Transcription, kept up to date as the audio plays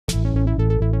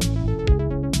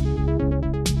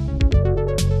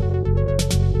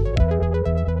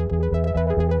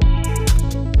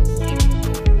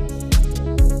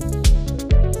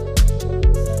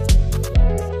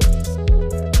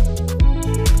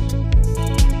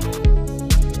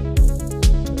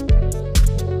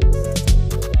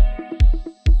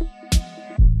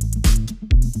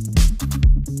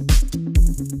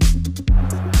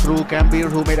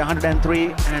Gambhir, who made 103,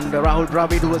 and Rahul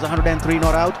Dravid, who was 103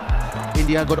 not out.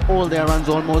 India got all their runs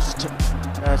almost.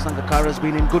 Sangakkara has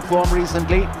been in good form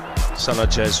recently.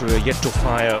 Sanajay were yet to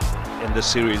fire in this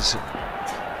series.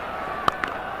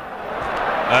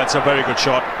 That's a very good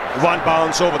shot. One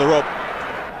bounce over the rope.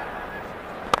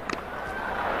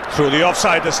 Through the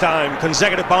offside this time.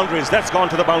 Consecutive boundaries. That's gone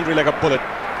to the boundary like a bullet.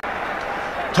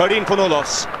 13 for no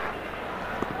loss.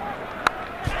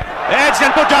 Edged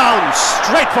and put down.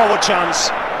 Straightforward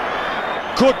chance.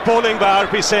 Good bowling by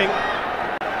RP Singh.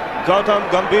 Gautam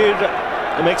Gambhir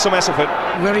makes a mess of it.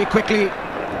 Very quickly,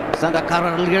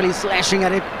 Sangakkara really slashing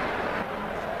at it.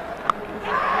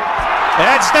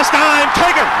 Edged this time.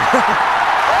 Taken.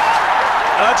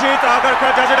 Ajit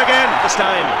Agarkar does it again this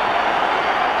time.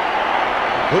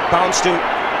 Good bounce too.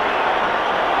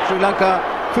 Sri Lanka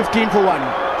 15 for 1.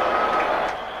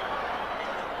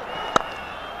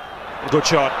 Good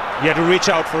shot. He had to reach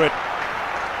out for it.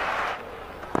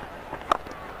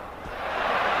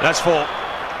 That's 4.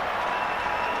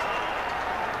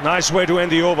 Nice way to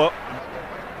end the over.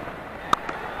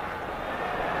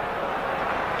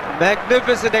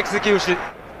 Magnificent execution.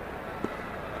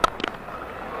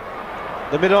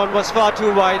 The mid-on was far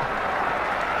too wide.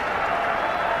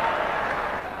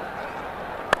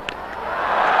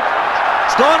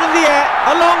 It's gone in the air,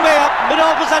 a long way up.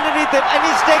 Mid-off was underneath it, and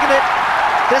he's taken it.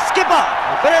 The skipper,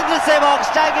 Virendra Sehwag,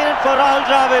 tagging it for Rahul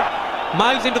Dravid.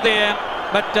 Miles into the air,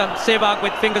 but Sehwag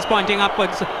with fingers pointing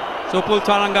upwards. So Pul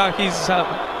Taranga, his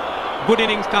good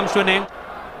innings comes to an end.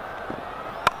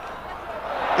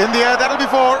 In the air, that'll be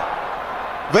 4.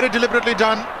 Very deliberately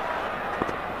done.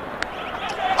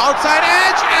 Outside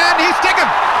edge, and he's taken.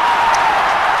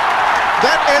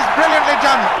 That is brilliantly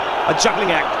done. A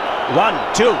juggling act. 1,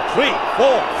 2, 3,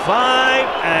 4, 5,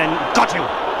 and got him.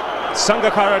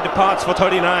 Sangakkara departs for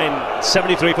 39,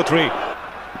 73 for 3.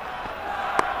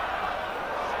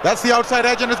 That's the outside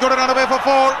edge, and it's going to run away for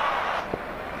 4.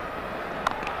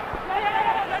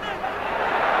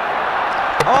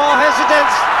 Oh,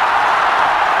 hesitance.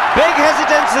 Big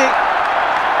hesitancy.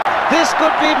 This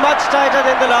could be much tighter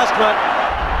than the last one.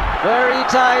 Very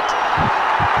tight.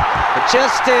 But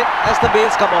just as the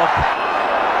bails come off.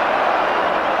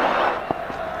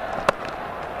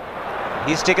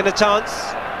 He's taken a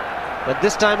chance. But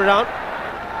this time around,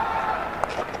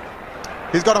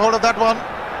 he's got a hold of that one,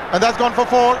 and that's gone for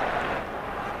 4.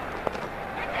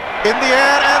 In the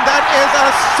air, and that is a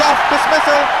soft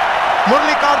dismissal.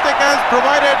 Murali Karthik has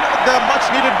provided the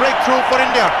much-needed breakthrough for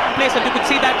India. Place, and you could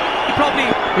see that he probably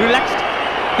relaxed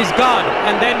his guard,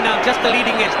 and then just the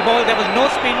leading edge, the ball, there was no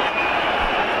spin.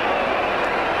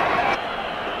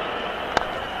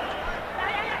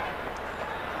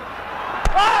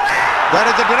 That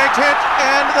is a direct hit,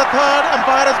 and the third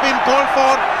umpire has been called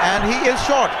for, and he is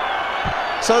short.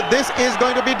 So this is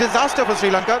going to be disaster for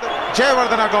Sri Lanka.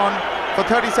 Jayawardene gone for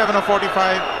 37 of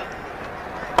 45.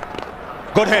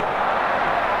 Good hit.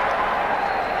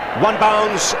 One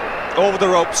bounce over the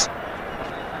ropes.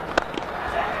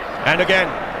 And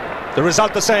again, the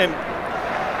result the same.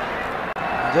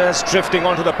 Just drifting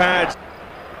onto the pads.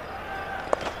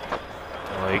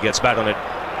 Oh, he gets back on it.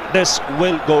 This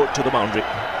will go to the boundary.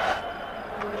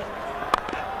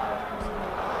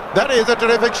 That is a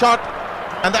terrific shot,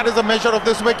 and that is a measure of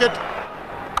this wicket.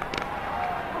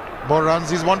 More runs,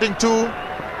 he's wanting 2.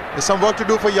 There's some work to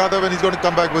do for Yadav, and he's going to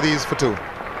come back with ease for 2.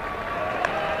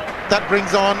 That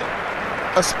brings on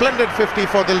a splendid 50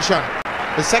 for Dilshan.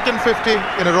 The second 50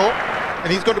 in a row,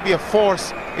 and he's going to be a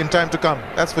force in time to come,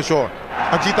 that's for sure.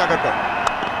 Ajit Agarkar.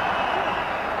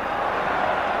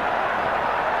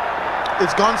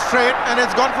 It's gone straight, and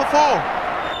it's gone for 4.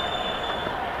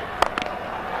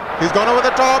 He's gone over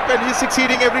the top, and he's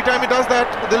succeeding every time he does that.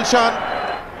 Dilshan.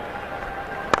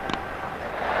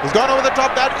 He's gone over the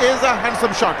top. That is a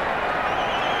handsome shot.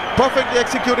 Perfectly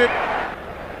executed.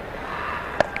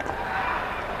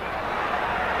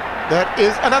 That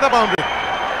is another boundary.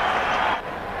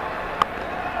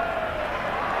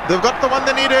 They've got the one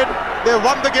they needed. They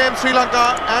won the game, Sri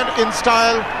Lanka, and in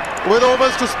style, with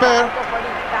overs to spare.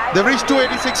 They've reached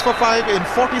 286 for 5 in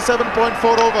 47.4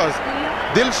 overs.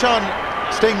 Dilshan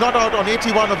staying not out on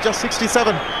 81 of just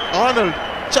 67. Arnold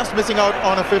just missing out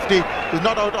on a 50. He's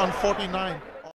not out on 49.